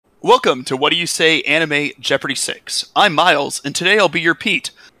Welcome to What Do You Say Anime Jeopardy 6. I'm Miles, and today I'll be your Pete.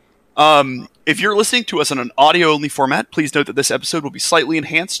 If you're listening to us on an audio-only format, please note that this episode will be slightly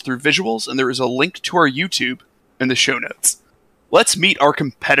enhanced through visuals, and there is a link to our YouTube in the show notes. Let's meet our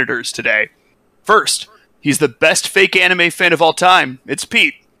competitors today. First, he's the best fake anime fan of all time. It's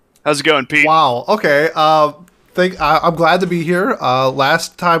Pete. How's it going, Pete? Wow, okay. I'm glad to be here.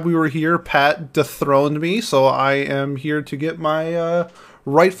 Last time we were here, Pat dethroned me, so I am here to get my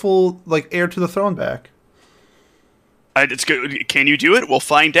rightful heir to the throne back. It's good. Can you do it? We'll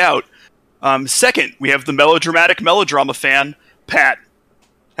find out. Second, we have the melodrama fan, Pat.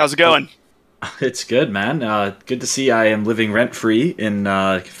 How's it going? It's good, man. Good to see I am living rent-free in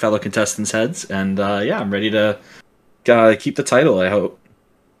fellow contestants' heads, and I'm ready to keep the title, I hope.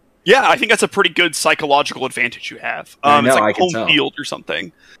 Yeah, I think that's a pretty good psychological advantage you have. I know, it's like I can home tell. field or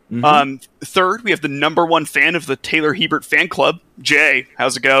something. Mm-hmm. Third, we have the number one fan of the Taylor Hebert fan club, Jay.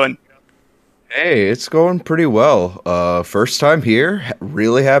 How's it going? Hey, it's going pretty well. First time here.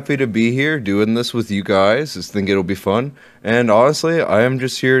 Really happy to be here doing this with you guys. I think it'll be fun. And honestly, I am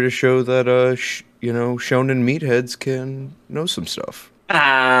just here to show that, shonen meatheads can know some stuff.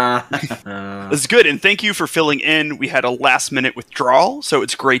 That's good, and thank you for filling in. We had a last-minute withdrawal, so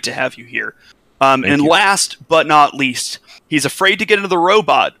it's great to have you here. And you. Last but not least, he's afraid to get into the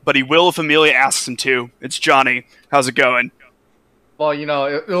robot, but he will if Amelia asks him to. It's Johnny. How's it going? Well,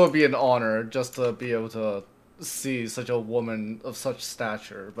 it would be an honor just to be able to see such a woman of such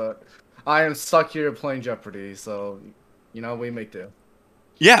stature, but I am stuck here playing Jeopardy, so, we make do.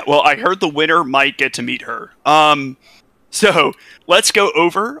 Yeah, well, I heard the winner might get to meet her. So, let's go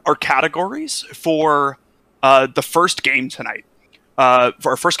over our categories for the first game tonight. For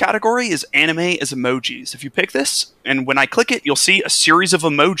our first category is anime as emojis. If you pick this, and when I click it, you'll see a series of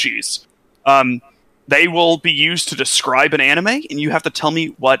emojis. They will be used to describe an anime, and you have to tell me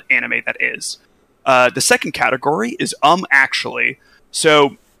what anime that is. The second category is actually.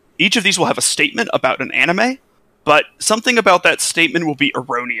 So, each of these will have a statement about an anime, but something about that statement will be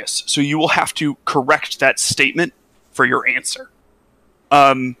erroneous. So, you will have to correct that statement for your answer.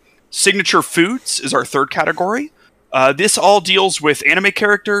 Signature foods is our third category. This all deals with anime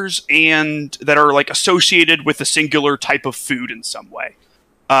characters and that are associated with a singular type of food in some way.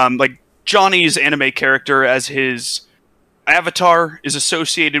 Like Johnny's anime character as his avatar is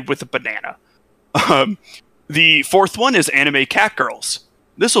associated with a banana. The fourth one is anime catgirls.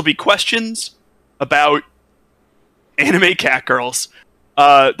 This will be questions about anime catgirls.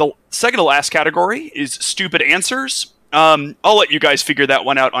 The second to last category is stupid answers. I'll let you guys figure that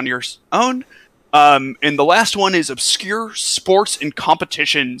one out on your own. And the last one is obscure sports and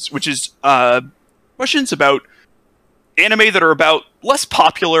competitions, which is questions about anime that are about less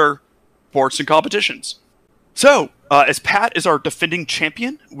popular sports and competitions. So, as Pat is our defending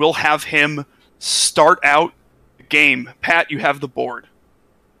champion, we'll have him start out the game. Pat, you have the board.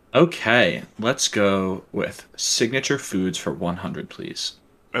 Okay, let's go with signature foods for 100, please.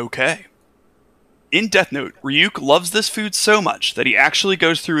 Okay. In Death Note, Ryuk loves this food so much that he actually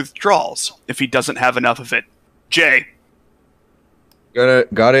goes through withdrawals if he doesn't have enough of it. Jay.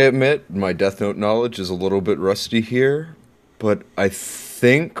 Gotta admit, my Death Note knowledge is a little bit rusty here, but I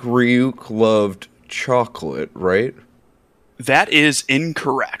think Ryuk loved chocolate, right? That is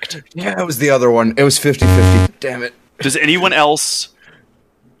incorrect. Yeah, it was the other one. It was 50-50. Damn it. Does anyone else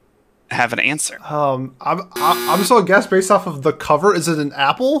have an answer? I'm just gonna guess based off of the cover. Is it an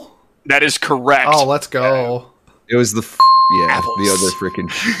apple? That is correct. Oh, let's go. It was the Apples. the other freaking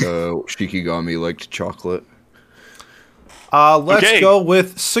Shikigami liked chocolate. Let's go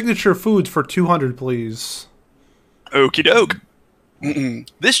with signature foods for 200, please. Okie doke.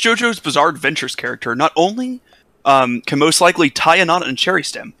 This JoJo's Bizarre Adventures character not only can most likely tie a knot in a cherry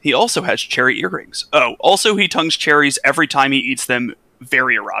stem, he also has cherry earrings. Oh, also he tongues cherries every time he eats them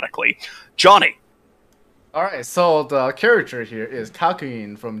very erotically. Johnny. Alright, so the character here is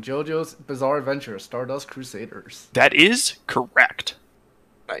Kakuin from JoJo's Bizarre Adventure Stardust Crusaders. That is correct.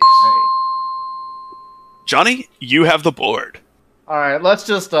 Nice. Right. Johnny, you have the board. Alright, let's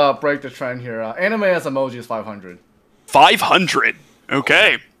just break the trend here. Anime as emoji is 500. 500.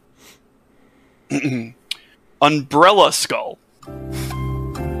 Okay. Umbrella Skull.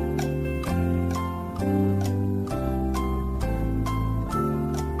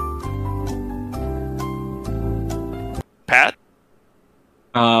 Pat?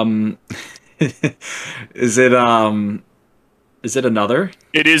 Is it another?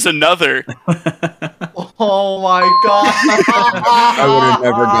 It is another. Oh my god! I would have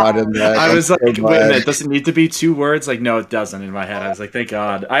never gotten that. I was I'm like, so wait a glad. minute, does it need to be 2 words? Like, no, it doesn't in my head. I was like, thank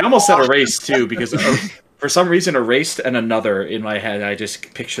God. I almost said erase too, because for some reason, Erased and Another in my head, I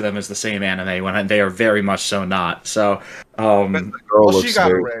just picture them as the same anime when they are very much so not. So, Girl Well, she looks got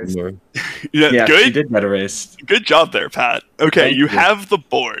very erased. similar. yeah, good. she did get Erased. Good job there, Pat. Okay, Thank you you. have the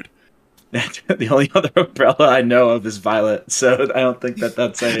board. The only other umbrella I know of is Violet, so I don't think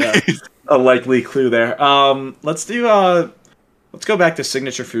that's a likely clue there. Let's go back to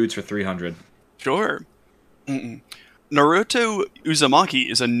signature foods for 300. Sure. Naruto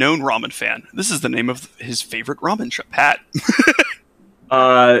Uzumaki is a known ramen fan. This is the name of his favorite ramen shop. Pat.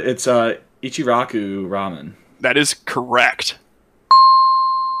 It's Ichiraku ramen. That is correct.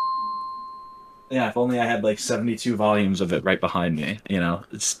 Yeah, if only I had like 72 volumes of it right behind me. You know,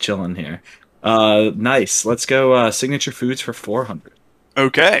 it's chilling here. Nice. Let's go signature foods for 400.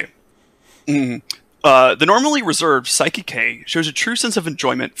 Okay. The normally reserved Psyche K shows a true sense of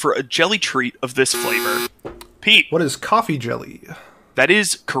enjoyment for a jelly treat of this flavor. Pete. What is coffee jelly? That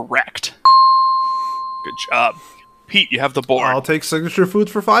is correct. Good job. Pete, you have the board. I'll take signature foods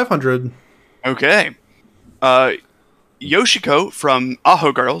for 500. Okay. Yoshiko from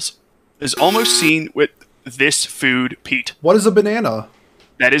Aho Girls is almost seen with this food, Pete. What is a banana?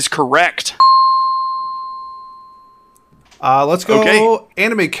 That is correct. Let's go Okay.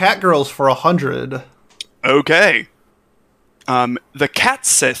 anime cat girls for 100. Okay. The Cat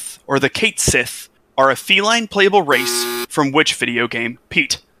Sith, or the Kate Sith, are a feline playable race from which video game,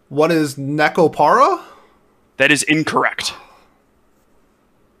 Pete? What is Nekopara? That is incorrect.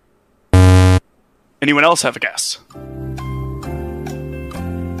 Anyone else have a guess?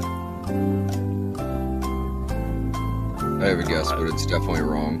 I have a guess, but it's definitely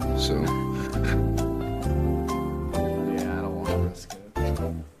wrong. So Yeah, I don't want to risk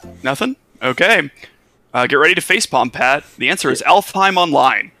it. Nothing? Okay. Get ready to facepalm, Pat. The answer is Alfheim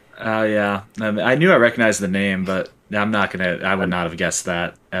Online. Yeah. I knew I recognized the name, but I would not have guessed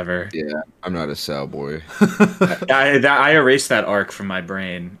that ever. yeah, I'm not a Sal boy. I erased that arc from my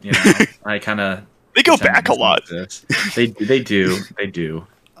brain. You know, I kind of. They go back a lot. They do. They do.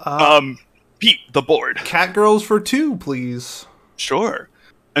 Pete, the board. Cat girls for 2, please. Sure.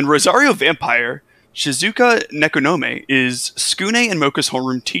 And Rosario Vampire, Shizuka Nekonome is Skune and Mocha's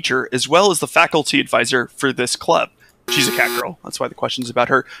homeroom teacher, as well as the faculty advisor for this club. She's a cat girl. That's why the question's about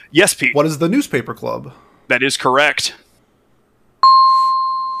her. Yes, Pete. What is the newspaper club? That is correct.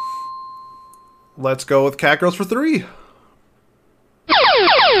 Let's go with cat girls for 3.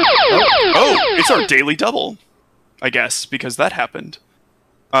 Oh, it's our daily double, I guess, because that happened.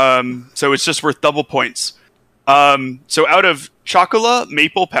 So it's just worth double points. So out of Chocola,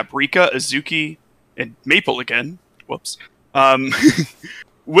 Maple, Paprika, Azuki, and Maple again, whoops.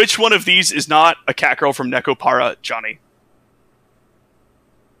 Which one of these is not a cat girl from Nekopara, Johnny?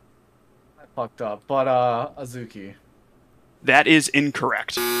 I fucked up, but Azuki. That is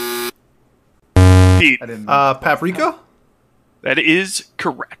incorrect. Pete, I didn't. Paprika? that is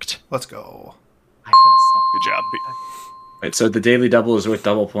correct. Let's go. Good job, Pete. Right, so the daily double is with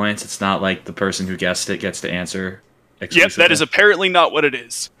double points. It's not like the person who guessed it gets to answer. Yep, that is apparently not what it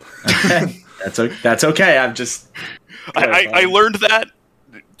is. That's okay. I'm just. I learned that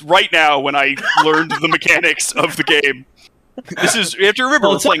right now when I learned the mechanics of the game. This is, you have to remember,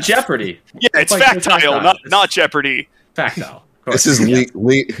 Well, we're it's playing like Jeopardy. Yeah, it's like Factile, not Jeopardy. Factile. This is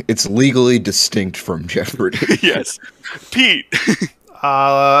it's legally distinct from Jeopardy. Yes. Pete.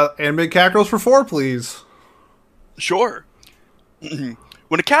 Anime cat girls for 4, please. Sure.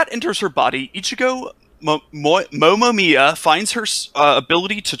 When a cat enters her body, Ichigo Momomiya finds her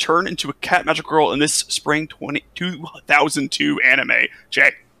ability to turn into a cat magic girl in this spring 2002 anime.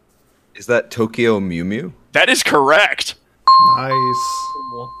 Jay. Is that Tokyo Mew Mew? That is correct. Nice.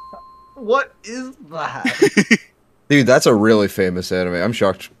 What is that? Dude, that's a really famous anime. I'm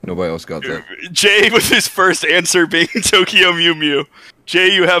shocked nobody else got that. Jay with his first answer being Tokyo Mew Mew.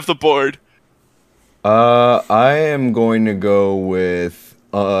 Jay, you have the board. I am going to go with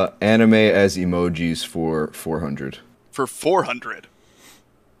anime as emojis for 400. For 400.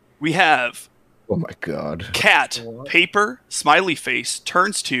 We have Oh my god. cat, paper, smiley face,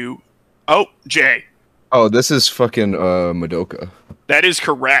 turns to... Oh, Jay. Oh, this is fucking Madoka. That is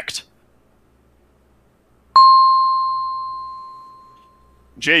correct.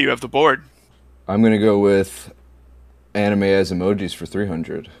 Jay, you have the board. I'm gonna go with anime as emojis for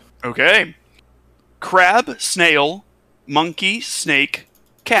 300. Okay. Crab, snail, monkey, snake,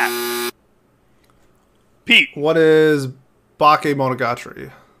 cat. Pete. What is Bake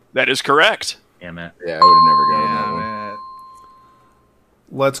Monogatari? That is correct. Damn it. Yeah, I would have never gotten that Damn one. it.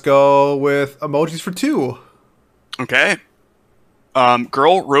 Let's go with emojis for 2. Okay.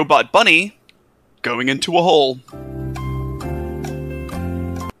 Girl, robot, bunny, going into a hole.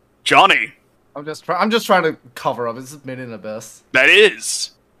 Johnny. I'm just trying to cover up. It's Mid and Abyss. That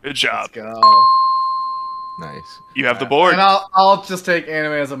is. Good job. Let's go. Nice. You have the board. And I'll just take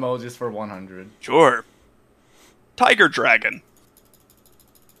anime as emojis for 100. Sure. Tiger Dragon.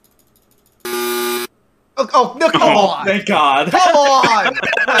 Oh no! Come on! Thank God. Come on! You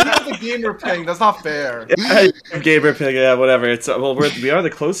have the gamer ping. That's not fair. Gamer Pig, yeah, whatever. It's we are the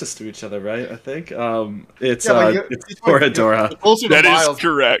closest to each other, right? I think. It's it's Toradora. That is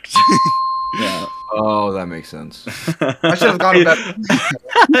correct. Yeah. Oh, that makes sense. I should have gotten better.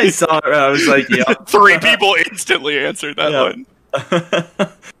 I saw it. I was like, yeah. 3 people instantly answered that one.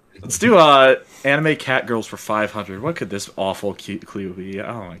 Let's do anime cat girls for 500. What could this awful cute clue be?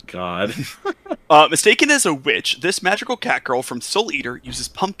 Oh my god. Mistaken as a witch, this magical cat girl from Soul Eater uses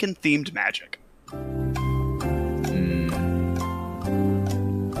pumpkin-themed magic.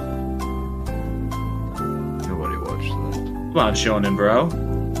 Nobody watched that. Come on, Shonen, bro.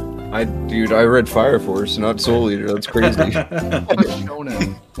 I read Fire Force, not Soul Eater. That's crazy.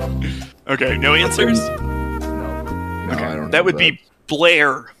 Shonen. Okay, no answers? No. No, I don't. That would be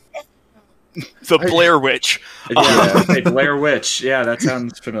Blair. The Blair Witch. Yeah, hey, Blair Witch. Yeah, that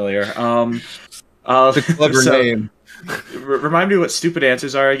sounds familiar. Clever name. Remind me what stupid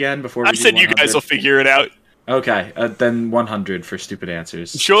answers are again before we I do said you guys 100. will figure it out. Okay, then 100 for stupid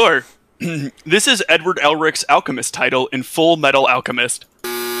answers. Sure. This is Edward Elric's alchemist title in Full Metal Alchemist.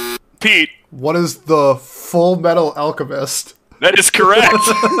 Pete, What is the Full Metal Alchemist? that is correct.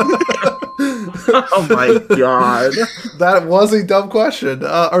 Oh my god. That was a dumb question,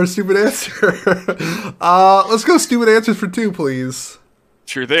 or stupid answer. Let's go stupid answers for 2, please.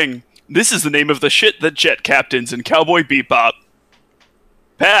 Sure thing. This is the name of the shit that jet captains in Cowboy Bebop.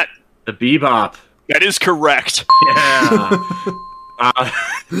 Pat, The Bebop. that is correct. Yeah.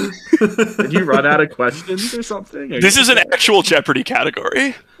 Did you run out of questions or something? This is an actual Jeopardy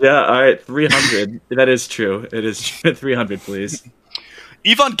category. Yeah, alright, 300. That is true. It is 300, please.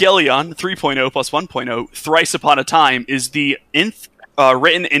 Evangelion 3.0 plus 1.0 Thrice Upon a Time is the nth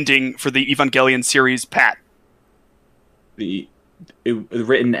written ending for the Evangelion series, Pat. The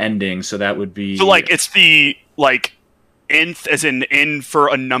written ending, so that would be... So, it's the, nth as in N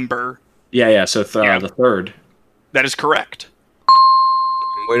for a number. Yeah, so the third. That is correct.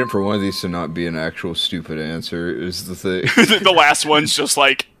 I'm waiting for one of these to not be an actual stupid answer. Is the thing. The last one's just,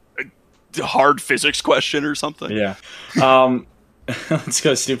 a hard physics question or something. Yeah. Let's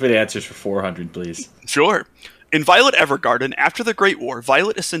go stupid answers for 400, please. Sure. In Violet Evergarden, after the Great War,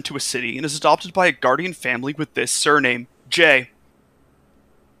 Violet is sent to a city and is adopted by a guardian family with this surname, J.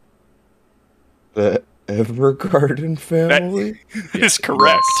 The Evergarden family? That is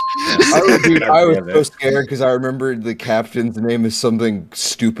correct. I was so scared because I remembered the captain's name is something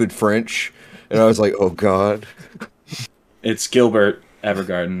stupid French, and I was like, "Oh God!" It's Gilbert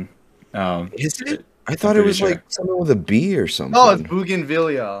Evergarden. Is it? I thought it was pretty something with a B or something. Oh, it's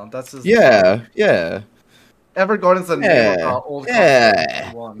Bougainvillea. That's his. Yeah. Evergarden's the name of old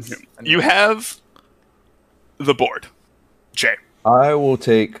ones. You have the board, J. I will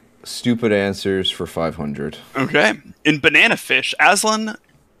take stupid answers for 500. Okay. In Banana Fish, Aslan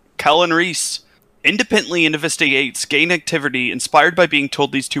Callan Reese independently investigates gain activity inspired by being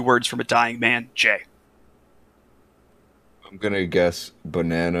told these 2 words from a dying man, J. I'm gonna guess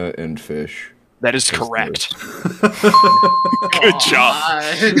banana and fish. That is correct. Good job.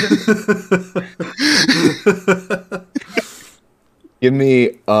 Give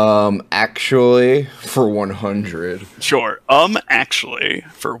me actually for 100. Sure. Actually,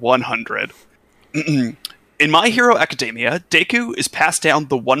 for 100. In My Hero Academia, Deku is passed down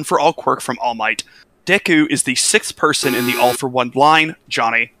the one-for-all quirk from All Might. Deku is the 6th person in the all-for-one line.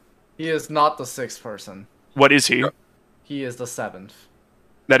 Johnny. He is not the 6th person. What is he? He is the 7th.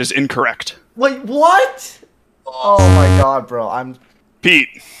 That is incorrect. Wait, what? Oh my god, bro.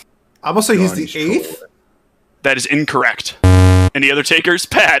 Pete. I'm gonna say he's the 8th. That is incorrect. Any other takers?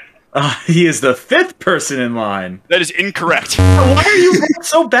 Pat. He is the 5th person in line. That is incorrect. Why are you both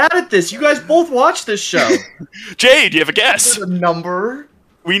so bad at this? You guys both watch this show. Jay, do you have a guess? The number?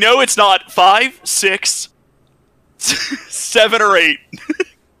 We know it's not 5, 6, 7, or 8.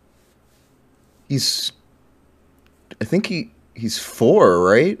 I think he's 4,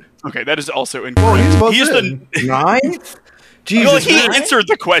 right? Okay, that is also incorrect. He's the 9th? Jesus. Well, he answered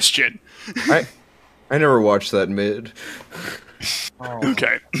the question. I never watched that mid. Oh.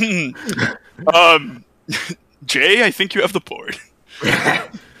 Okay. Jay, I think you have the board.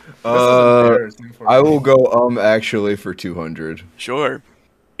 I will go actually for 200. Sure.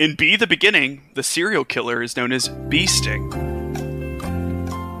 In Be the Beginning, the serial killer is known as Bee Sting.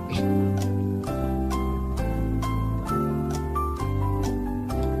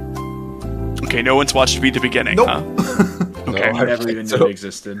 Okay, no one's watched Beat the Beginning, Nope. huh? Okay. No, I never even knew it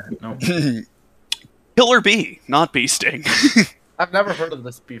existed. No. Killer Bee, not Bee Sting. I've never heard of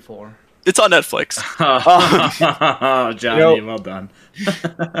this before. It's on Netflix. Johnny, well done.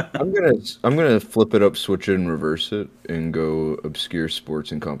 I'm gonna flip it up, switch it, and reverse it, and go obscure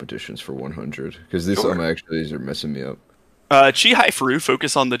sports and competitions for 100 because these actually are messing me up. Chihai Furu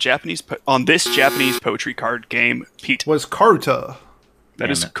focus on this Japanese poetry card game. Pete, Was Karuta. that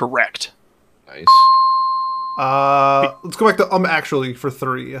is correct. Nice. Let's go back to actually for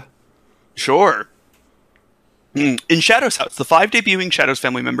 3. Sure. In Shadow's house, the 5 debuting Shadows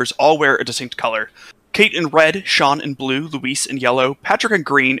family members all wear a distinct color. Kate in red, Sean in blue, Luis in yellow, Patrick in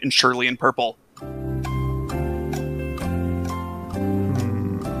green, and Shirley in purple. I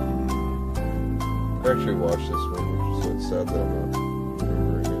actually watched this one, which is so it's sad that I'm not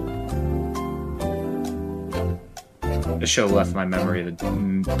remembering it. The show left my memory the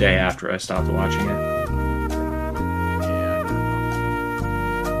day after I stopped watching it.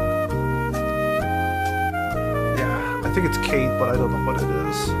 Yeah, I think it's Kate, but I don't know what it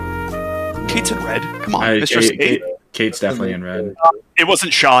is. Kate's in red. Come on, Mr. Skate. Kate's definitely in red. It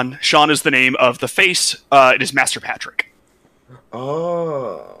wasn't Sean. Sean is the name of the face. It is Master Patrick.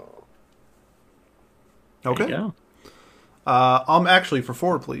 Oh. Okay. There you Actually for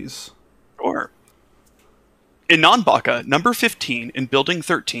 4, please. Sure. In Nanbaka, number 15 in Building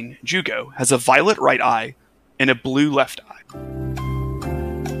 13, Jugo has a violet right eye and a blue left eye.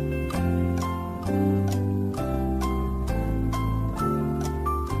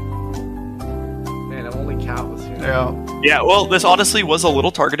 Man, if only Cat was here. Yeah. Yeah, well, this honestly was a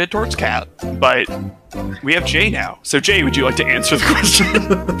little targeted towards Cat, but we have Jay now. So, Jay, would you like to answer the question?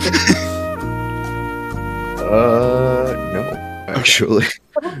 No, actually.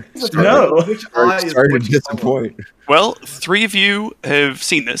 No. Which eye is Sorry to which color? disappoint. Well, 3 of you have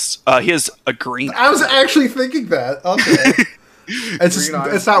seen this. He has a green. I was actually thinking that. Okay. It's Green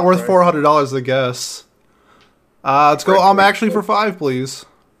eyes, not worth right? $400 to guess. Let's go. Actually for 5, please.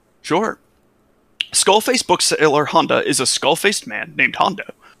 Sure. Skullface bookseller Honda is a skull-faced man named Hondo.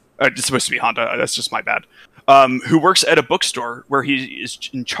 It's supposed to be Honda. That's just my bad. Who works at a bookstore where he is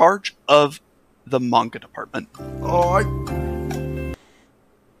in charge of the manga department. Oh,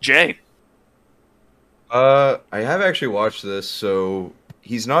 Jay. I have actually watched this, so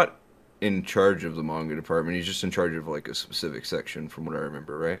he's not in charge of the manga department. He's just in charge of like a specific section, from what I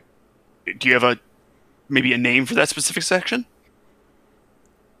remember, right? Do you have maybe a name for that specific section?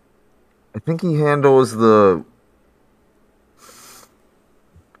 I think he handles the.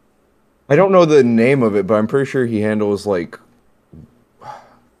 I don't know the name of it, but I'm pretty sure he handles like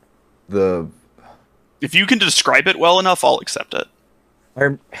the. If you can describe it well enough, I'll accept it.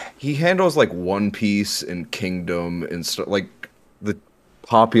 He handles like One Piece and Kingdom and stuff, like the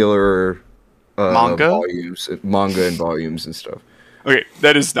popular Manga manga and volumes and stuff. Okay,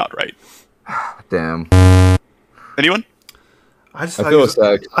 that is not right. Damn. Anyone? I just I thought feel he was,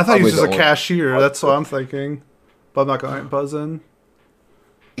 sad. I thought he was Probably just a don't. cashier. That's what I'm thinking. But I'm not going to buzz in.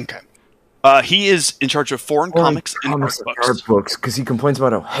 Okay. He is in charge of foreign comics and art books. because he complains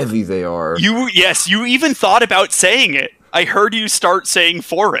about how heavy they are. You even thought about saying it. I heard you start saying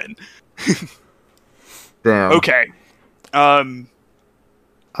foreign. Damn. Okay. I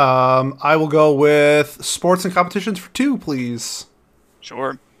will go with sports and competitions for 2, please.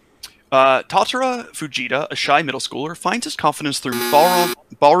 Sure. Tatara Fujita, a shy middle schooler, finds his confidence through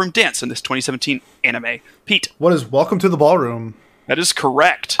ballroom dance in this 2017 anime. Pete, What is Welcome to the Ballroom? that is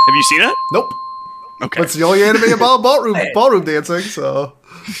correct. Have you seen it? Nope. Okay. It's the only anime about ballroom dancing, so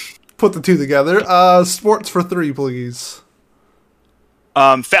put the 2 together. Sports for 3, please.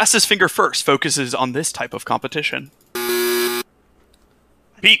 Fastest Finger First focuses on this type of competition.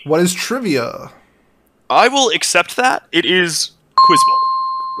 Pete, What is trivia? I will accept that. It is Quizball.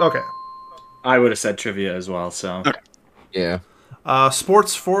 Okay. I would have said trivia as well, so. Okay. Yeah.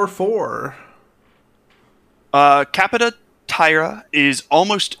 Sports for 4. Capita Taira is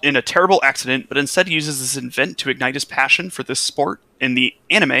almost in a terrible accident, but instead uses his invent to ignite his passion for this sport in the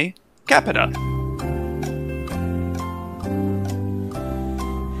anime Capita.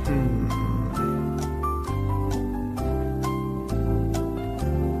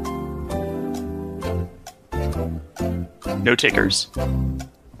 No takers?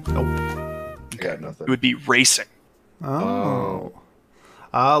 Nope. Got nothing. It would be racing. Oh.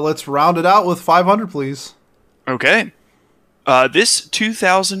 Let's round it out with 500, please. Okay. This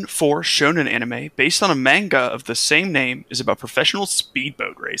 2004 shonen anime, based on a manga of the same name, is about professional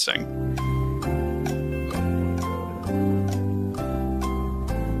speedboat racing.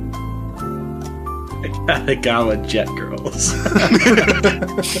 Katagawa Jet Girls.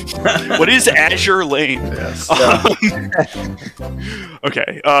 What is Azure Lane? Yes.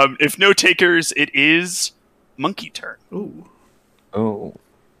 Okay. If no takers, it is Monkey turn. Ooh. Oh.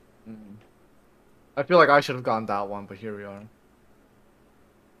 I feel like I should have gone that one, but here we are.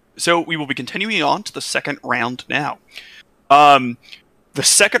 So we will be continuing on to the second round now. The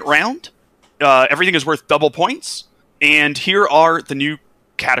second round, everything is worth double points, and here are the new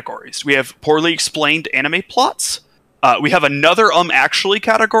categories. We have poorly explained anime plots. We have another actually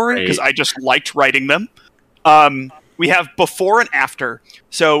category because I just liked writing them. We have before and after.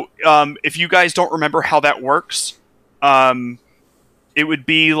 So if you guys don't remember how that works, it would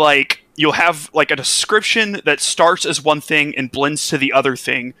be like you'll have like a description that starts as one thing and blends to the other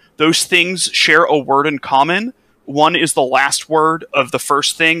thing. Those things share a word in common. One is the last word of the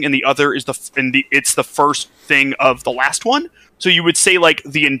first thing, and the other is it's the first thing of the last one. So you would say like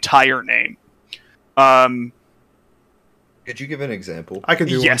the entire name. Could you give an example? I can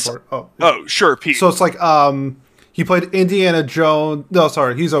do Yes. one for Oh, sure, Pete. So it's like he played Indiana Jones. No,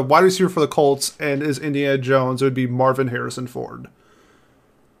 sorry, he's a wide receiver for the Colts, and is Indiana Jones. It would be Marvin Harrison Ford.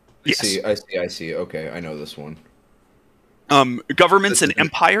 Yes. I see. Okay, I know this one. Governments and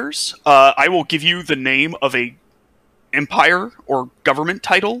empires. I will give you the name of a empire or government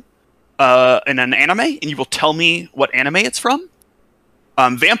title in an anime, and you will tell me what anime it's from.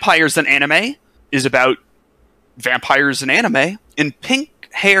 Vampires and anime is about vampires and anime, and pink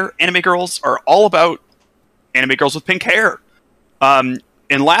hair anime girls are all about anime girls with pink hair. In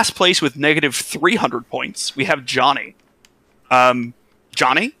last place with negative 300 points, we have Johnny.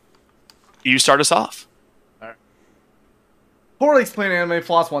 Johnny, you start us off. Poorly explained anime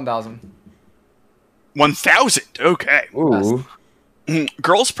plots 1,000. 1,000. Okay. Ooh.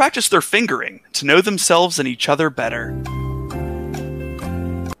 Girls practice their fingering to know themselves and each other better.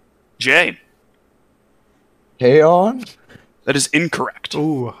 Jay, K-On? that is incorrect.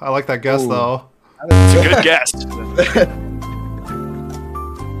 Ooh, I like that guess Ooh. though. It's a good guess.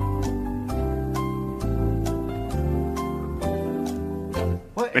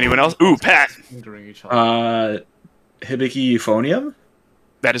 What? Anyone else? Ooh, Pat. Hindering each other. Hibiki Euphonium?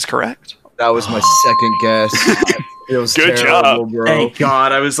 That is correct. That was my second guess. It was Good terrible, job. bro. Thank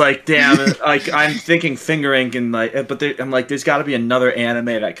God! I was like, damn it! Like, I'm thinking fingering and like, but I'm like, there's got to be another anime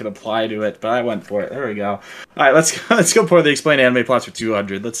that could apply to it. But I went for it. There we go. All right, let's go for the explain anime plots for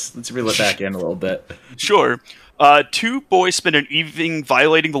 200. Let's reel it back in a little bit. Sure. Two boys spend an evening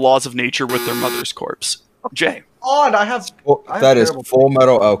violating the laws of nature with their mother's corpse. Jay, Odd, I have. Well, I have that is terrible- Full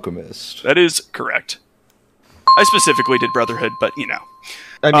Metal Alchemist. that is correct. I specifically did Brotherhood, but you know.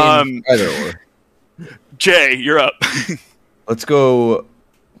 I mean, either or. Jay, you're up. Let's go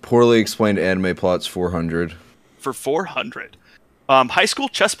poorly explained anime plots 400. For 400. High school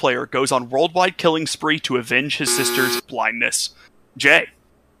chess player goes on worldwide killing spree to avenge his sister's blindness. Jay,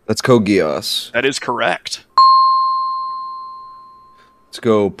 Let's go Geass. that is correct. Let's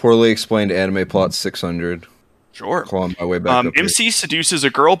go poorly explained anime plots 600. Sure. Clawing my way back up here. MC seduces a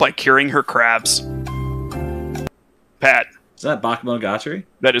girl by curing her crabs. Pat, Is that Bakemonogatari?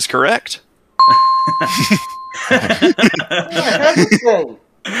 that is correct.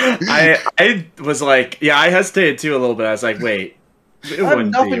 I was like, yeah, I hesitated too a little bit. I was like, wait, it I have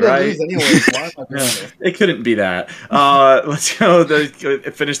wouldn't nothing be to right. lose anyways. Why am I doing Yeah, this? it couldn't be that. Let's go.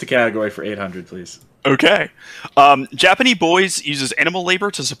 Finish the category for 800, please. Okay. Japanese boys uses animal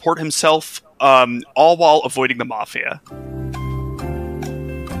labor to support himself, all while avoiding the mafia.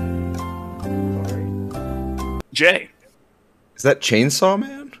 Jay, Is that Chainsaw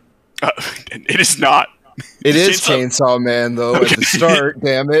Man? it is not. It is Chainsaw Man, though, at the start,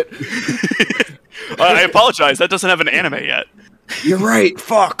 damn it. I apologize. That doesn't have an anime yet. You're right,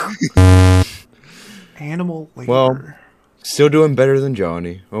 fuck. Animal labor. Well, still doing better than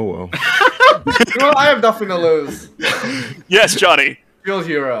Johnny. Oh, well. You know, I have nothing to lose. Yes, Johnny. Field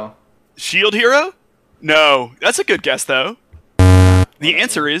hero. Shield Hero? No. That's a good guess, though. The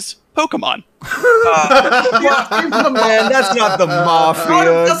answer is Pokemon. Man, that's not the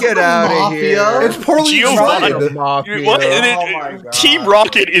Mafia. That's Get not the out of Mafia. here. It's poorly Giovanni. explained. Mafia. What? my God. Team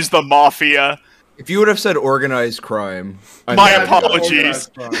Rocket is the Mafia. If you would have said organized crime, I My know. apologies.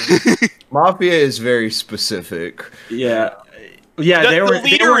 Mafia is very specific. Yeah. Yeah, The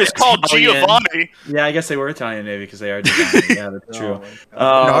leader is called Italian. Giovanni. Yeah, I guess they were Italian maybe because they are Italian. Yeah, that's true.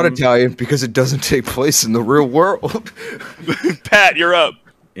 Not Italian because it doesn't take place in the real world. Pat, you're up.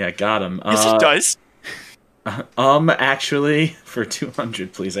 Yeah, got him. Yes, it does. Actually, for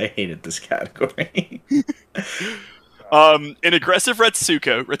 200, please. I hated this category. An aggressive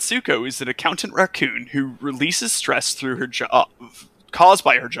Retsuko. Retsuko is an accountant raccoon who releases stress through her job. caused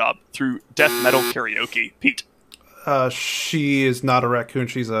by her job through death metal karaoke. Pete. She is not a raccoon.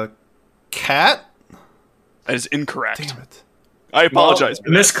 She's a cat. That is incorrect. Damn it. I apologize. for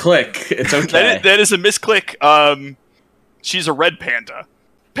that. Misclick. It's okay. That is a misclick. She's a red panda.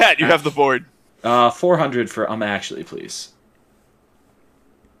 Pat, you have the board. 400 for actually, please.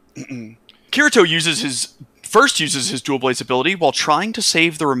 Kirito uses his dual blades ability while trying to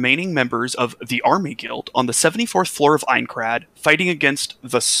save the remaining members of the Army Guild on the 74th floor of Aincrad, fighting against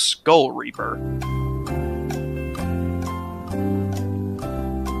the Skull Reaper.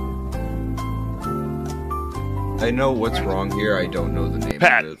 I know what's wrong here. I don't know the name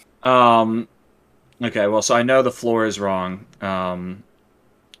Pat. of it. Okay, well, so I know the floor is wrong.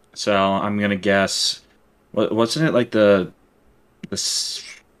 So I'm gonna guess. Wasn't it like the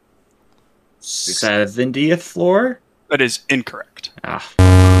 70th floor? That is incorrect. Ah.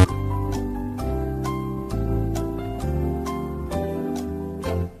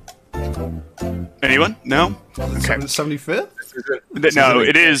 Anyone? No? Okay. 75th? No,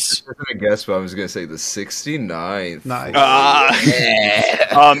 it is. I was gonna guess, but I was gonna say the 69th. Nice.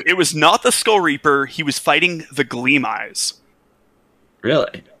 It was not the Skull Reaper. He was fighting the Gleam Eyes.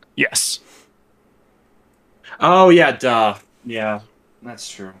 Really? Yes. Oh yeah, duh. Yeah, that's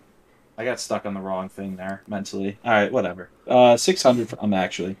true. I got stuck on the wrong thing there mentally. All right, whatever. 600 for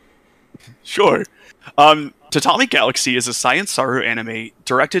actually. Sure. Tatami Galaxy is a Science Saru anime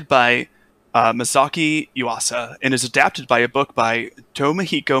directed by Masaki Yuasa and is adapted by a book by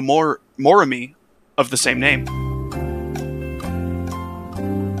Tomohiko Morimi of the same name.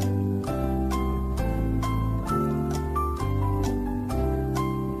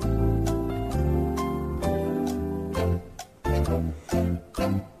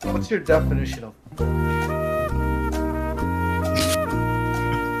 What's your definition of?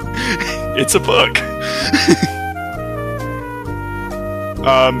 It's a book.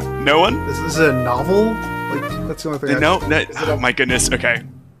 No one? Is this a novel? Like, that's the only thing. No. Oh my goodness. Okay.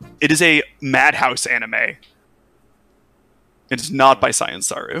 It is a Madhouse anime. It is not by Science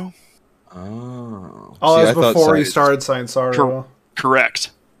Saru. Oh. Oh, See, that I was thought before you science- started Science Saru.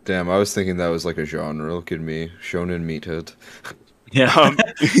 Correct. Damn, I was thinking that was like a genre. Look at me, shonen meathead. Yeah.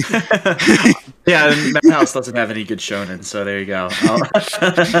 Yeah, Madhouse doesn't have any good shonen, so there you go.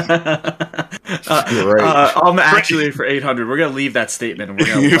 I'm actually for 800. We're gonna leave that statement. And we're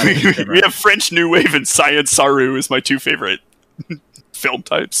gonna let it continue. We have French New Wave and Science Saru is my two favorite film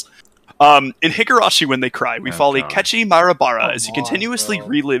types. In Higurashi When They Cry, we follow God. Kechi Marabara as he Come on, continuously bro.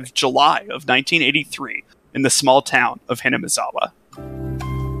 relives July of 1983 in the small town of Hinamizawa.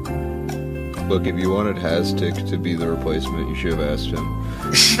 Look, if you wanted Haztic to be the replacement, you should have asked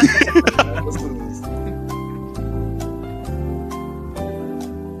him.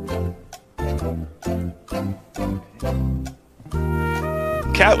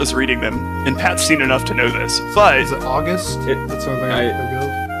 Kat was reading them, and Pat's seen enough to know this, but Is it August? That's the only thing I can think of.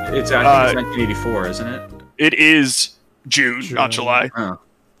 I think it's 1984, isn't it? it is June, not July. Oh.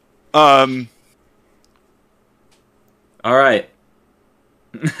 Um, All right.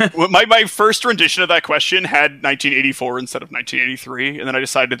 my first rendition of that question had 1984 instead of 1983, and then I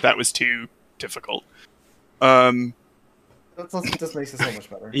decided that was too difficult. This makes it so much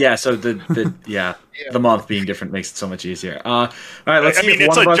better. Yeah. So the month being different makes it so much easier. All right. Let's I see mean, if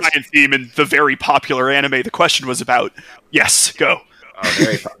it's one a of us. giant theme in the very popular anime the question was about. Yes, go.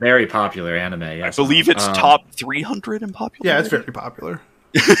 Oh, very popular anime. Yes. I believe it's top 300 in popular. Yeah, it's very popular.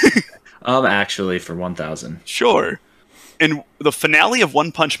 Actually, for 1,000. Sure. In the finale of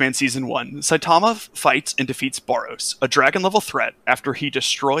One Punch Man Season 1, Saitama fights and defeats Boros, a dragon-level threat, after he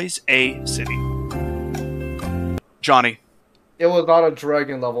destroys a city. Johnny. It was not a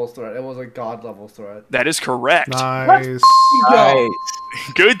dragon level threat. It was a god level threat. That is correct. Nice.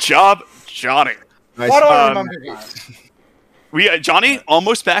 Good job, Johnny. Nice. Why do I remember that? Johnny,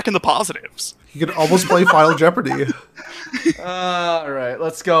 almost back in the positives. You could almost play Final Jeopardy. All right,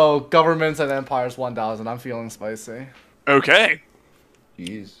 let's go. Governments and Empires 1000. I'm feeling spicy. Okay.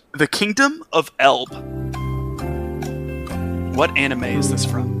 Jeez. The Kingdom of Elb. What anime is this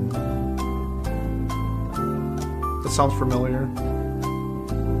from? That sounds familiar.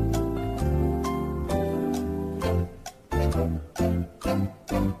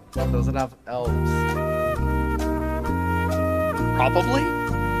 Doesn't have elves. Probably?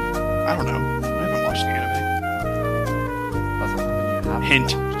 I don't know. I haven't watched the anime. That's not something you have.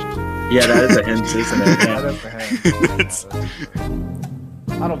 Hint. Yeah, that is a hint, isn't it? That is the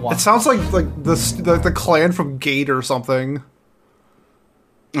hint. I don't want. It sounds like the clan from Gate or something.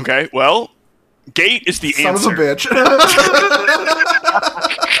 Okay, well, Gate is the Son answer. of a bitch.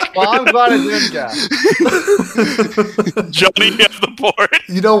 But I'm glad I didn't guess. Johnny, you have the board.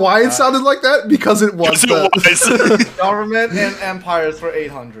 You know why it sounded like that? Because it was. Yes, it was. Government and empires for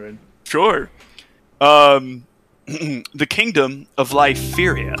 800. Sure. The kingdom of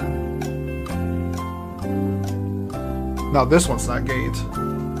Lyferia. No, this one's not Gate.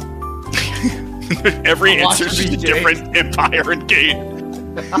 Every Watch answer is just a BJ. different empire and gate.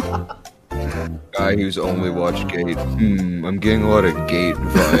 Guy who's only watched Gate. I'm getting a lot of Gate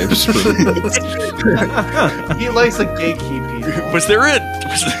vibes from He likes a gatekeep people. Was there an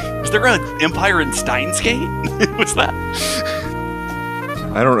empire in Steins Gate? What's that?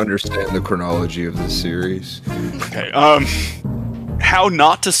 I don't understand the chronology of this series. Okay. How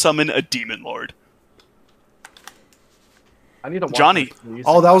not to summon a demon lord? I need to watch Johnny. this, please.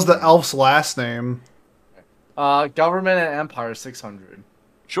 Oh, that was the elf's last name. Government and empire 600.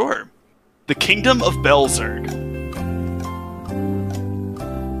 Sure. The kingdom of Belzerg.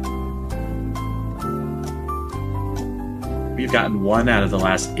 We've gotten 1 out of the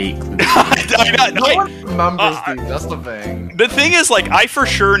last 8 clues. No one remembers these. That's the thing. The thing is, like, I for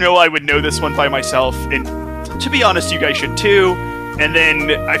sure know I would know this one by myself, and to be honest, you guys should too. And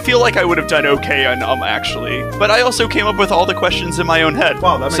then I feel like I would have done okay on actually, but I also came up with all the questions in my own head.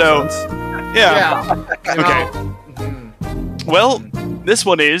 Wow, that makes so, sense. Yeah. You know, Okay. mhm. Well, this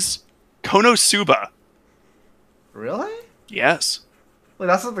one is Konosuba. Really? Yes, Wait,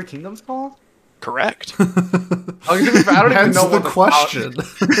 that's what the kingdom's called? correct. I don't even Hence know the what question.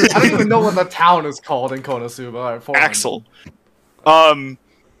 I don't even know what the town is called in Konosuba. All right, 400. Axel.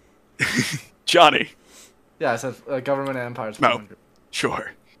 Johnny. Yeah, I said government and empires. No. 400.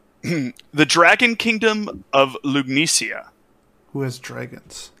 Sure. The Dragon Kingdom of Lugnesia. Who has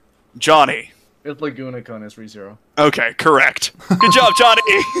dragons? Johnny. It's Laguna Kun is ReZero. Okay, correct. Good job, Johnny.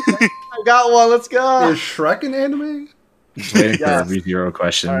 I got one. Let's go. Is Shrek an anime? Just waiting for Yes. a ReZero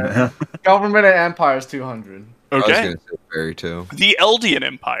question. Alright. Government and empires 200. I was Okay. gonna say fairy tale. The Eldian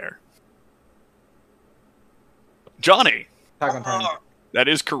Empire. Johnny. Attack on Titan. That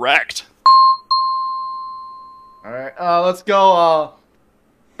is correct. All right. Let's go.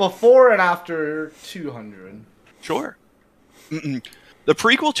 Before and after 200. Sure. The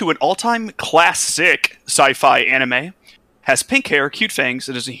prequel to an all-time classic sci-fi anime has pink hair, cute fangs,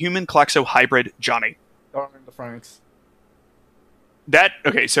 and is a human Klaxo hybrid. Johnny. Government of Franks.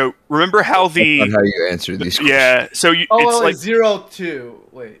 Okay, so remember how Not how the you answer these questions. yeah, so you Oh, it's wait, like 02.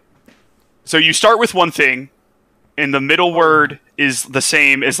 Wait. so you start with one thing, and the middle word is the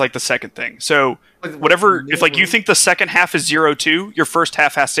same as like the second thing. So Wait, whatever, if like you word? think the second half is 02, your first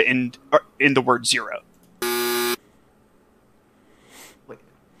half has to end in the word 0. Wait.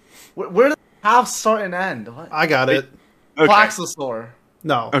 Where does half start and end? What? I got it. Okay. Plaxosaur.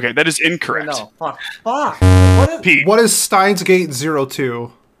 No. Okay, that is Wait, incorrect. no. Fuck. What is? Pete, What is Steins Gate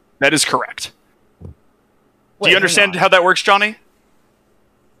 02? that is correct. Wait, Do you hang understand on. how that works, Johnny?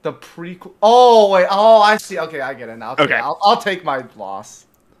 The prequel? Oh wait. Oh, I see. Okay, I get it now. Okay. I'll take my loss.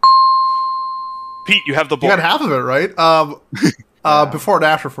 Pete, you have the You board. got half of it, right? Before and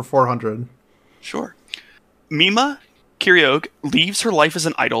after for 400. Sure. Mima Kiriog leaves her life as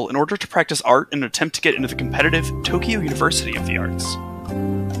an idol in order to practice art and attempt to get into the competitive Tokyo University of the Arts.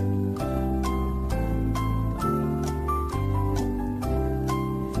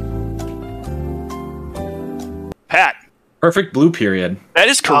 Pat, Perfect blue period. that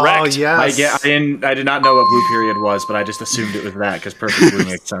is correct. Oh, yes. I did not know what blue period was, but I just assumed it was that because perfect blue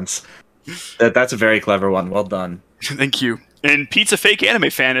makes sense. That's a very clever one. Well done. Thank you. And Pete's a fake anime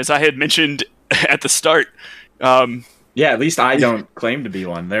fan, as I had mentioned at the start. Yeah, at least I don't claim to be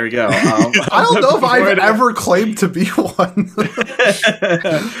one. There we go. I don't know if I've ever claimed to be one.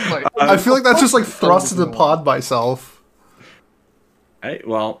 I feel like that's just like thrust into the pod myself. Hey,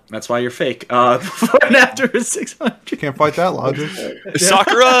 well, that's why you're fake. Before and after is 600. Can't fight that logic.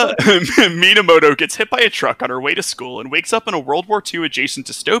 Sakura Minamoto gets hit by a truck on her way to school and wakes up in a World War II adjacent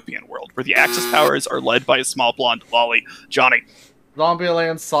dystopian world where the Axis powers are led by a small blonde lolly. Johnny,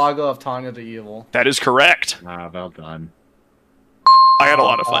 Zombieland Saga of Tanya the Evil. that is correct. Ah, well done. I had a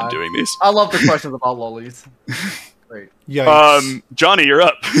lot of fun doing these. I love the questions about lollies. Great. Yikes. Johnny, you're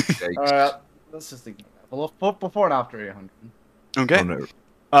up. Alright, let's just ignore that. Before and after 800. Okay. Oh, no.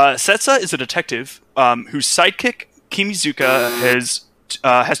 Setsa is a detective whose sidekick Kimizuka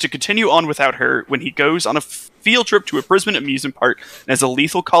has to continue on without her when he goes on a field trip to a Brisbane amusement park and has a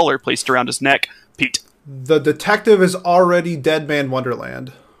lethal collar placed around his neck. Pete, The detective is already Dead Man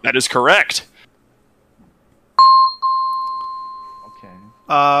Wonderland. that is correct. Okay.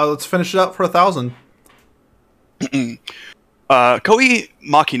 Let's finish it up for 1,000. Koi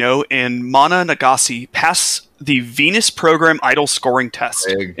Makino and Mana Nagase pass the Venus Program Idol scoring test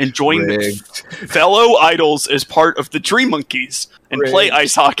and join fellow idols as part of the Dream Monkeys and play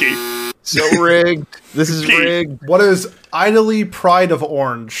ice hockey. So rigged. This is rigged. What is Idly Pride of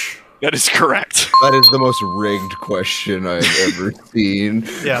Orange? That is correct. That is the most rigged question I've ever seen.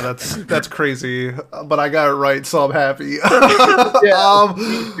 Yeah, that's crazy. But I got it right, so I'm happy.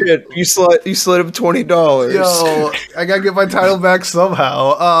 You slid him $20. Yo, I gotta get my title back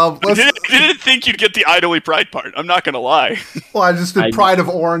somehow. I didn't think you'd get the Idly Pride part. I'm not gonna lie. Well, I just did Pride of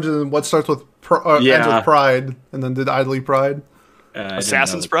Orange, and then what starts with ends with Pride, and then did Idly Pride.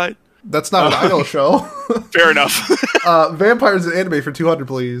 Assassin's Pride. That's not an idol show. Fair enough. Vampires in anime for 200,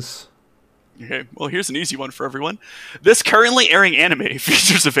 please. Okay, well, here's an easy one for everyone. This currently airing anime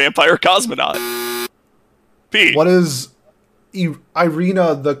features a vampire cosmonaut. Pete. What is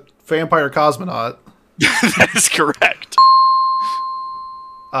Irina the Vampire Cosmonaut? That is correct.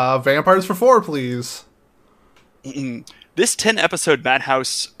 Vampires for 4, please. This 10-episode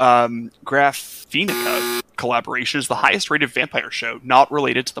Madhouse Graphinica collaboration is the highest-rated vampire show not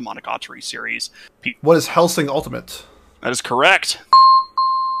related to the Monogatari series. Pete. What is Hellsing Ultimate? That is correct.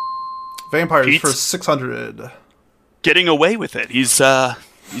 Vampires Pete's for 600. Getting away with it. He's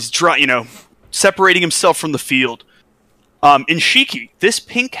separating himself from the field. In Shiki, this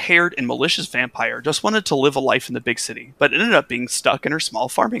pink-haired and malicious vampire just wanted to live a life in the big city, but ended up being stuck in her small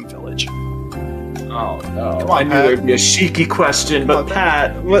farming village. Oh no! Come on, I knew Pat. there'd be a cheeky question, but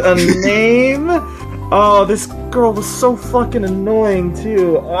Pat, what a name! Oh, this girl was so fucking annoying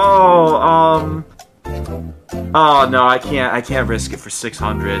too. Oh no, I can't risk it for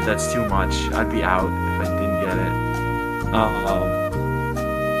 600. That's too much. I'd be out if I didn't get it.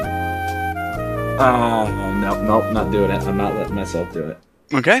 Nope, not doing it. I'm not letting myself do it.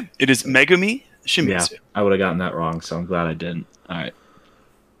 Okay, it is Megumi Shimizu. Yeah, I would have gotten that wrong, so I'm glad I didn't. All right.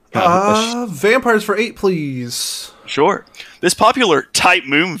 Vampires for 8, please. Sure. This popular Type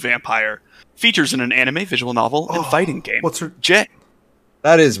Moon vampire features in an anime, visual novel, and fighting game. What's her... Jay.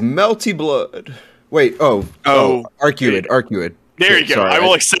 That is Melty Blood. Wait, Arcuid. There you go. Sorry, I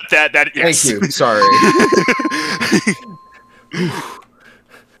will accept that. Yes. Thank you. Sorry.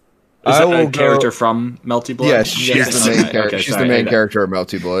 Is that a character from Melty Blood? Yes, she's the main character. She's the main character of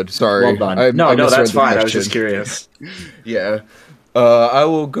Melty Blood. Sorry. Well done. I No, misread that's the fine. I was question. just curious. Yeah. I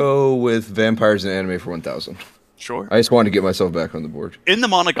will go with Vampires in Anime for 1,000. Sure. I just wanted to get myself back on the board. In the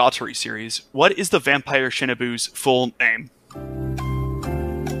Monogatari series, what is the vampire Shinobu's full name?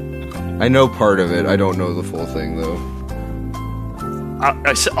 I know part of it. I don't know the full thing, though.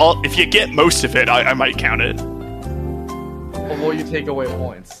 If you get most of it, I might count it. Or will you take away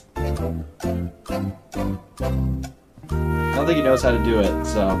points? I don't think he knows how to do it,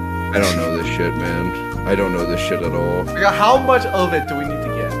 so... I don't know this shit, man. I don't know this shit at all. How much of it do we need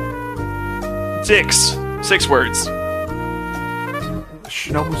to get? 6 words.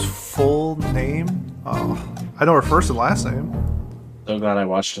 Shinobu's full name? Oh, I know her first and last name. So glad I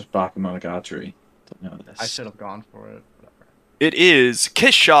watched Bakemonogatari to know this. I should have gone for it. Whatever. It is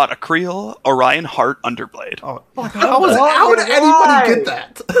Kiss Shot Acreel Orion Heart Underblade. Oh, how did anybody get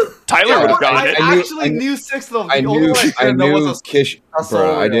that? Tyler would have gotten I it. actually knew 6 of them. The only one I I know knew was Kish. a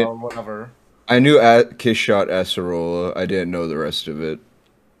Bro, I did. whatever. I knew Kiss Shot Acerola. I didn't know the rest of it.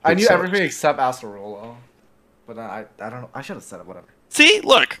 I knew sucks. everything except Acerola. But I don't know. I should have said it. Whatever. See,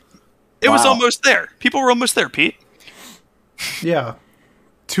 look. It was almost there. People were almost there, Pete. Yeah.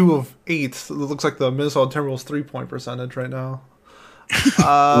 2 of 8. It looks like the Minnesota Timberwolves 3-point percentage right now.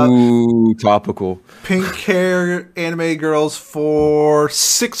 Ooh, topical. Pink hair anime girls for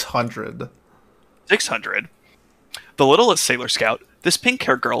 600. 600. The littlest Sailor Scout. This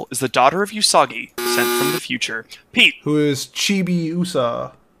pink-haired girl is the daughter of Usagi, sent from the future. Pete. Who is Chibi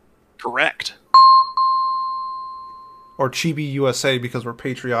Usa. Correct. Or Chibi USA because we're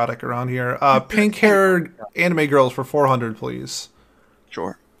patriotic around here. Pink haired anime girls for 400, please.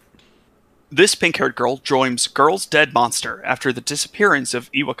 Sure. This pink-haired girl joins Girl's Dead Monster after the disappearance of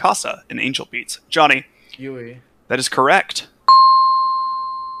Iwakasa in Angel Beats. Johnny. Yui. That is correct.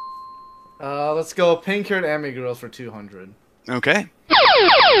 Let's go pink-haired anime girls for 200. Okay.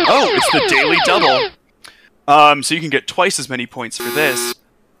 Oh, it's the Daily Double. So you can get twice as many points for this.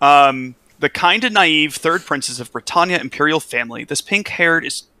 The kind and naive third princess of Britannia imperial family. This pink-haired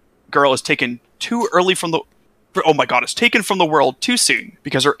girl is taken too early from the... Oh my god, is taken from the world too soon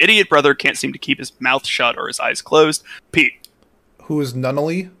because her idiot brother can't seem to keep his mouth shut or his eyes closed. Pete. Who is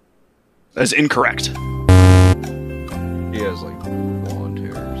Nunnally? That is incorrect. He has like blonde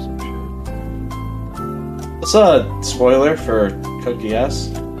hair or some shit. What's a spoiler for Cookie S?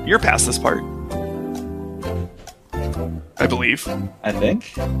 You're past this part. I believe. believe. I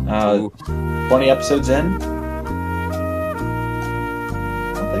think. 20 episodes in. I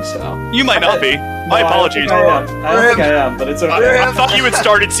don't think so. You might not be. My apologies. I don't think I am, but it's okay. I thought you had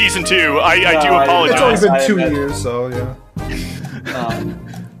started season 2. I do No, It's apologize. only been I 2 admit- years, so yeah.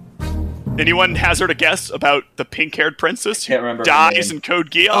 Anyone hazard a guess about the pink-haired princess who Can't remember her dies name. in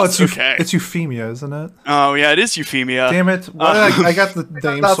Code Geass? Oh, it's okay. it's Euphemia, isn't it? Oh, yeah, it is Euphemia. Damn it! Why did I got the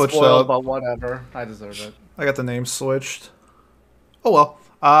name Not switched spoiled, up. but whatever. I deserve it. I got the name switched. Oh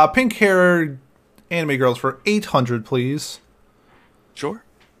well. Pink-haired anime girls for 800, please. Sure.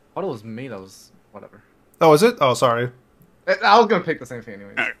 I thought it was me that was whatever. Oh, is it? Oh, sorry. I was gonna pick the same thing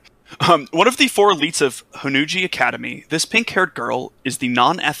anyway. One of the 4 elites of Honuji Academy, this pink-haired girl is the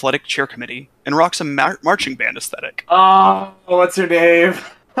non-athletic chair committee and rocks a marching band aesthetic. Oh, what's her name?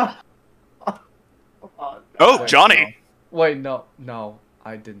 Oh, Johnny. Wait, no,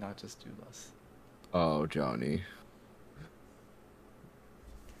 I did not just do this. Oh, Johnny.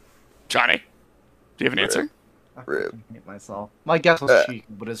 Johnny. Do you have an answer? I Rip. fucking hate myself. My guess was Chica,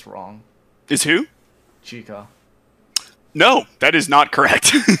 but it's wrong. Is who? Chica. No, that is not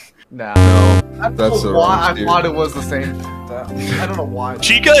correct. Nah. No, I that's don't the know why wrong I steer. thought it was the same. I don't know why.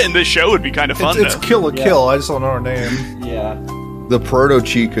 Chica in this show would be kind of fun, It's though. Kill a Yeah. Kill. I just don't know her name. Yeah. The Proto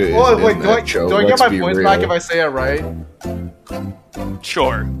Chica is Oh, wait, in do I that show. get Let's my be points real. back if I say it right?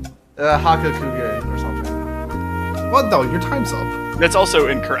 Sure. Hakakuge or something. Well, no, your time's up. That's also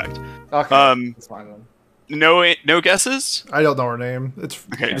incorrect. Okay, that's fine then. No guesses? I don't know her name. It's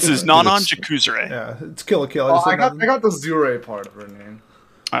Okay, this is Nanon Jakuzure. yeah, it's Kill a Kill. Oh, just I don't know- got the Zure part of her name.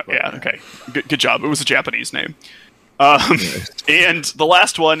 Yeah, okay. Good job. It was a Japanese name. And the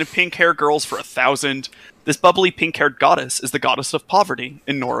last one, pink hair girls for 1,000. This bubbly pink-haired goddess is the goddess of poverty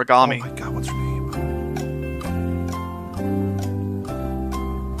in Oh Noragami. my god, what's her name?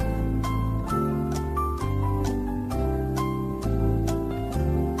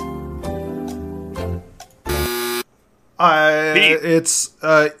 Pete. It's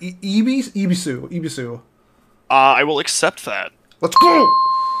Ibisu. Ibisu. I will accept that. Let's go.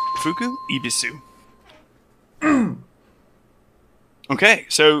 Fuku Ibisu. Okay,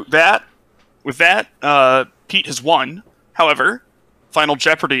 so with that, Pete has won. However, Final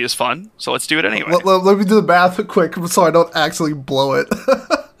Jeopardy is fun, so let's do it anyway. Let me do the math quick so I don't actually blow it.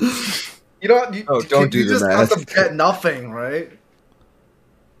 You don't. You, Oh, don't do you the just math. have to bet nothing, right?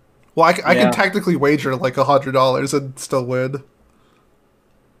 Well, I Yeah. can technically wager like $100 and still win.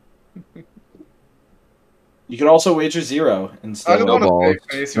 You could also wager 0 I instead don't of. No want to balls.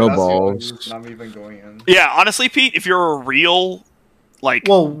 pay face. No That's the only balls. reason I'm even going in. Yeah, honestly, Pete, if you're a real,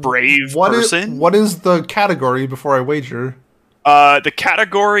 brave person, What is the category before I wager? the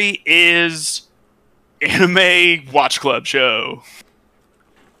category is anime watch club show.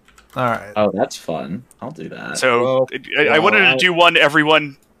 All right. Oh, that's fun. I'll do that. So Well, I wanted to do one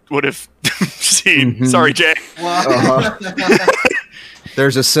everyone would have seen. Mhm. Sorry, Jay. Uh-huh.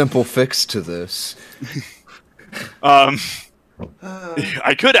 There's a simple fix to this.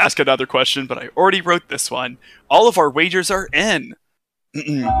 I could ask another question, but I already wrote this one. All of our wagers are in.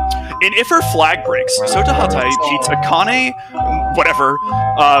 In If Her Flag Breaks, Sota Hatai meets Akane, whatever,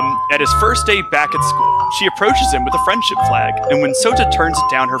 at his first day back at school. She approaches him with a friendship flag, and when Sota turns it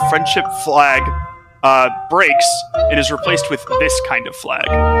down, her friendship flag breaks and is replaced with this kind of flag.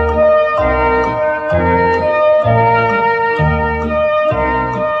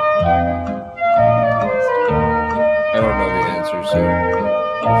 I don't know the answer, so.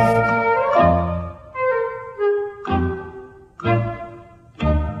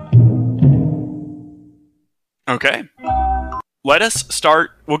 Okay. Let us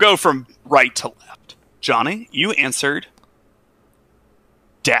start. We'll go from right to left. Johnny, you answered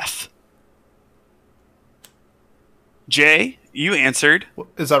death. Jay, you answered.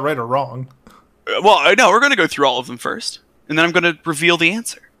 Is that right or wrong? Well, no, we're going to go through all of them first, and then I'm going to reveal the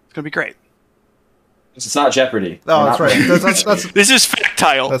answer. It's going to be great. It's not Jeopardy. Oh, We're that's not right. playing. That's This is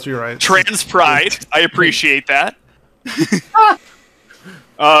Factile. that's you're right. Trans pride. I appreciate that.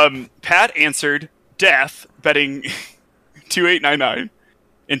 Pat answered death, betting 2899,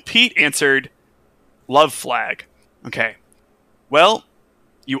 and Pete answered love flag. Okay. Well,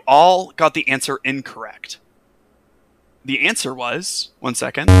 you all got the answer incorrect. The answer was, one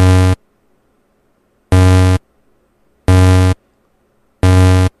second.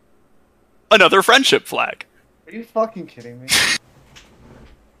 Another friendship flag. Are you fucking kidding me?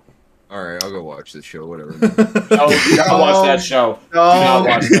 Alright, I'll go watch this show, whatever. No, do not watch that show. Do not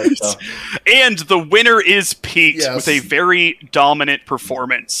watch that show. And the winner is Pete Yes. with a very dominant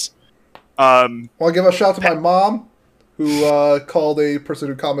performance. Well, I'll give a shout to my mom, who called a person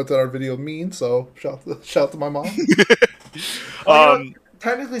who commented on our video mean. So shout to my mom.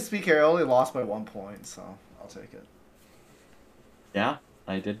 Technically speaking, I only lost by 1 point, so I'll take it. Yeah,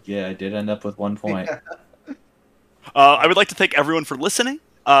 I did. Yeah, I did end up with 1 point. I would like to thank everyone for listening.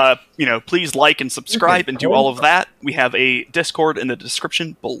 Please like and subscribe and do all of that. We have a Discord in the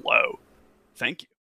description below. Thank you.